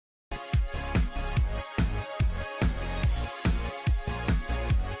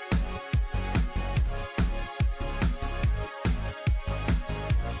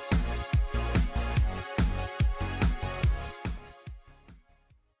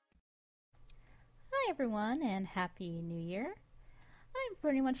everyone, and Happy New Year. I'm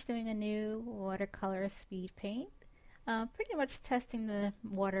pretty much doing a new watercolor speed paint. Pretty much testing the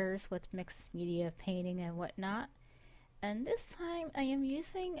waters with mixed media painting and whatnot. And this time I am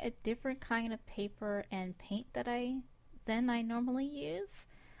using a different kind of paper and paint than I normally use.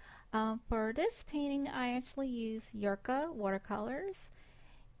 For this painting I actually use Yarka Watercolors.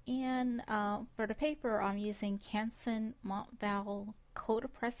 And for the paper I'm using Canson Montval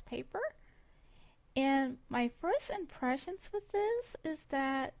cold press paper. And my first impressions with this is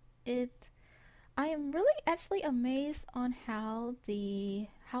that I am really actually amazed on how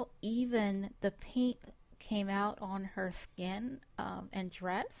even the paint came out on her skin and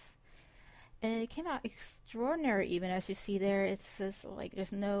dress. It came out extraordinary even as you see there. It's just like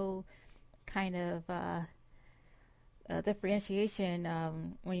there's no kind of differentiation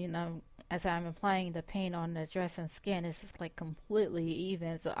when as I'm applying the paint on the dress and skin. It's just like completely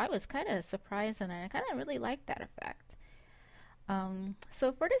even. So I was kind of surprised and I kind of really liked that effect.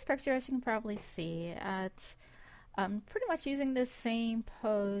 So for this picture, as you can probably see, I'm pretty much using the same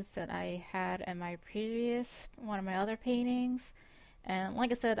pose that I had in my previous one of my other paintings. And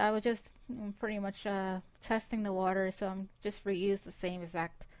like I said, I was just pretty much testing the water, so I'm just reused the same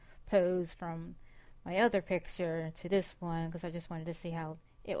exact pose from my other picture to this one because I just wanted to see how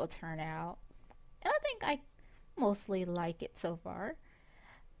it will turn out. And I think I mostly like it so far.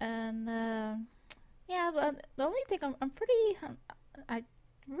 And yeah, but the only thing I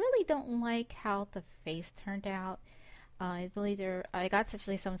really don't like how the face turned out. I believe I got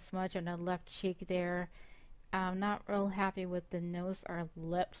actually some smudge on the left cheek there. I'm not real happy with the nose or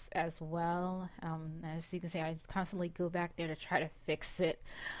lips as well. As you can see, I constantly go back there to try to fix it.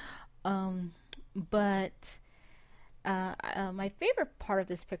 But my favorite part of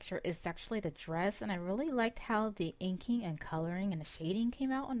this picture is actually the dress, and I really liked how the inking and coloring and the shading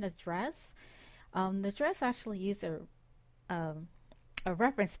came out on the dress. The dress actually used a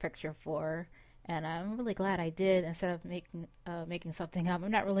reference picture for, and I'm really glad I did instead of making something up.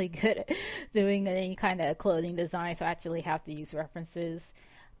 I'm not really good at doing any kind of clothing design, so I actually have to use references.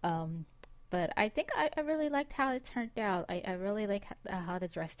 But I think I really liked how it turned out. I really like how the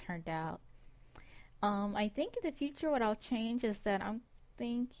dress turned out. I think in the future what I'll change is that I'm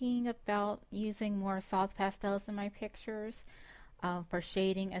thinking about using more soft pastels in my pictures for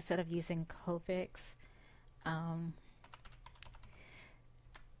shading instead of using Copics.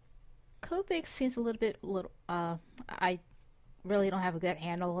 Copics seems a little I really don't have a good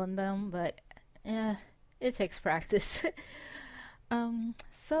handle on them, but it takes practice.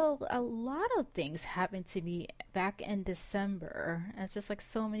 So a lot of things happened to me back in December. It's just like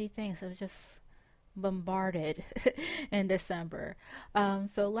so many things. I was just bombarded in December.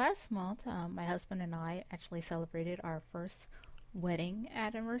 So last month, my husband and I actually celebrated our first wedding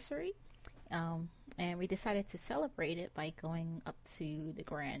anniversary. And we decided to celebrate it by going up to the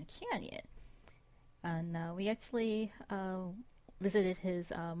Grand Canyon. And we actually visited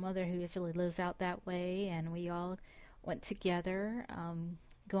his mother, who actually lives out that way, and we all went together,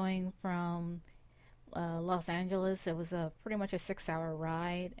 going from Los Angeles. It was pretty much a 6-hour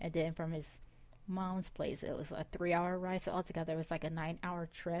ride, and then from his mom's place it was a 3-hour ride, so altogether it was like a 9-hour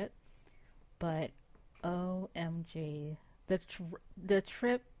trip. But OMG, the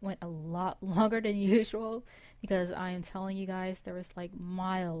trip went a lot longer than usual because I am telling you guys, there was like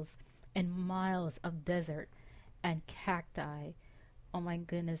miles and miles of desert and cacti. Oh my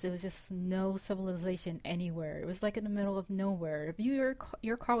goodness, it was just no civilization anywhere. It was like in the middle of nowhere. If your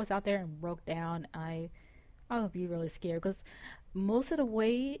car was out there and broke down, I would be really scared because most of the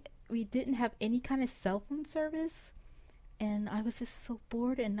way we didn't have any kind of cell phone service, and I was just so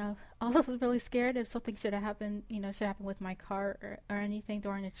bored, and I was really scared if something should happen with my car or anything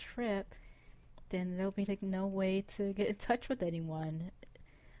during the trip. Then there'll be like no way to get in touch with anyone.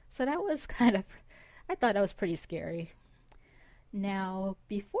 So that was I thought that was pretty scary. Now,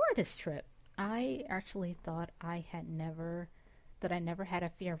 before this trip, I actually thought I never had a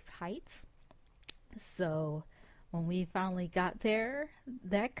fear of heights. So when we finally got there,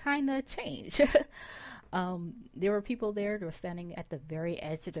 that kind of changed. There were people there that were standing at the very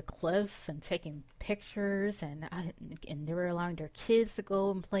edge of the cliffs and taking pictures, and they were allowing their kids to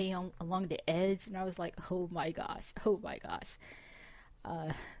go and play along the edge. And I was like, oh my gosh, oh my gosh.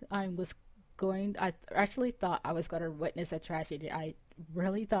 I actually thought I was going to witness a tragedy. I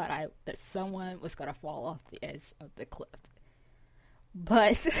really thought that someone was going to fall off the edge of the cliff.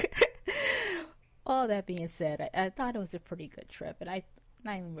 But all that being said, I thought it was a pretty good trip, and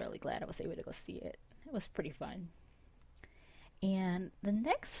I'm really glad I was able to go see it. It was pretty fun. And the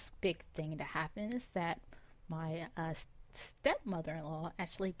next big thing to happen is that my stepmother-in-law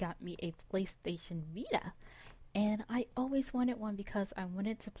actually got me a PlayStation Vita. And I always wanted one because I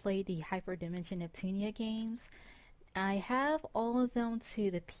wanted to play the Hyperdimension Neptunia games. I have all of them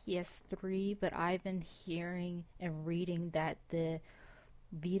to the PS3, but I've been hearing and reading that the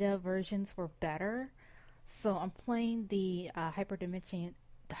Vita versions were better. So I'm playing the Hyperdimension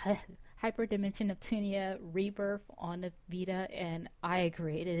Neptunia Rebirth on the Vita, and I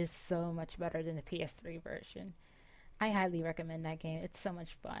agree, it is so much better than the PS3 version. I highly recommend that game. It's so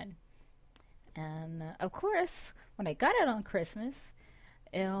much fun. And of course, when I got it on Christmas,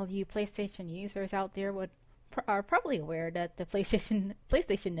 all you PlayStation users out there are probably aware that the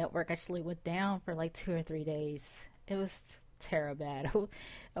PlayStation Network actually went down for like 2 or 3 days. It was terrible.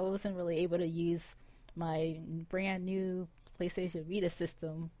 I wasn't really able to use my brand new PlayStation Vita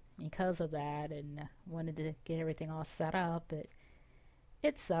system because of that, and wanted to get everything all set up. But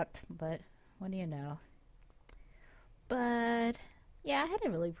it sucked. But what do you know? But yeah, I had a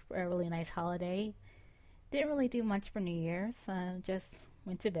really nice holiday. Didn't really do much for New Year's. Just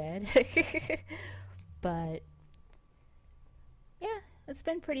went to bed. But yeah, it's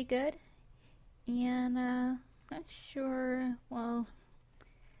been pretty good. And not sure. Well,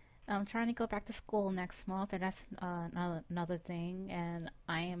 I'm trying to go back to school next month, and that's another thing. And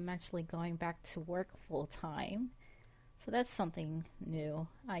I am actually going back to work full time, so that's something new,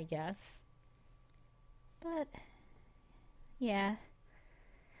 I guess. But yeah,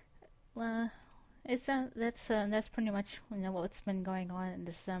 uh, that's pretty much what's been going on in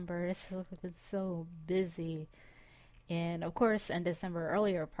December. It's been so busy, and of course, in December,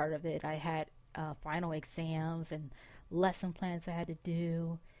 earlier part of it, I had final exams and lesson plans I had to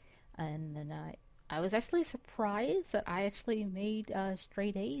do, and then I was actually surprised that I actually made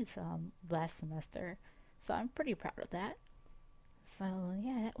straight A's last semester, so I'm pretty proud of that. So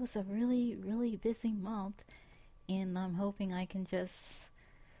yeah, that was a really busy month, and I'm hoping I can just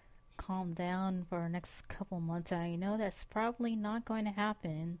calm down for the next couple months. I know that's probably not going to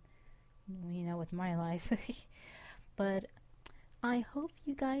happen, with my life. But I hope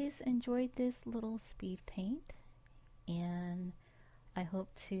you guys enjoyed this little speed paint, and I hope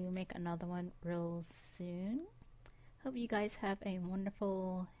to make another one real soon. Hope you guys have a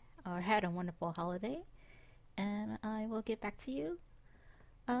wonderful or had a wonderful holiday, and I will get back to you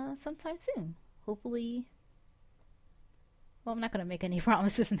sometime soon. Hopefully, well, I'm not going to make any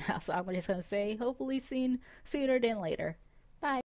promises now, so I'm just going to say hopefully sooner than later. Bye.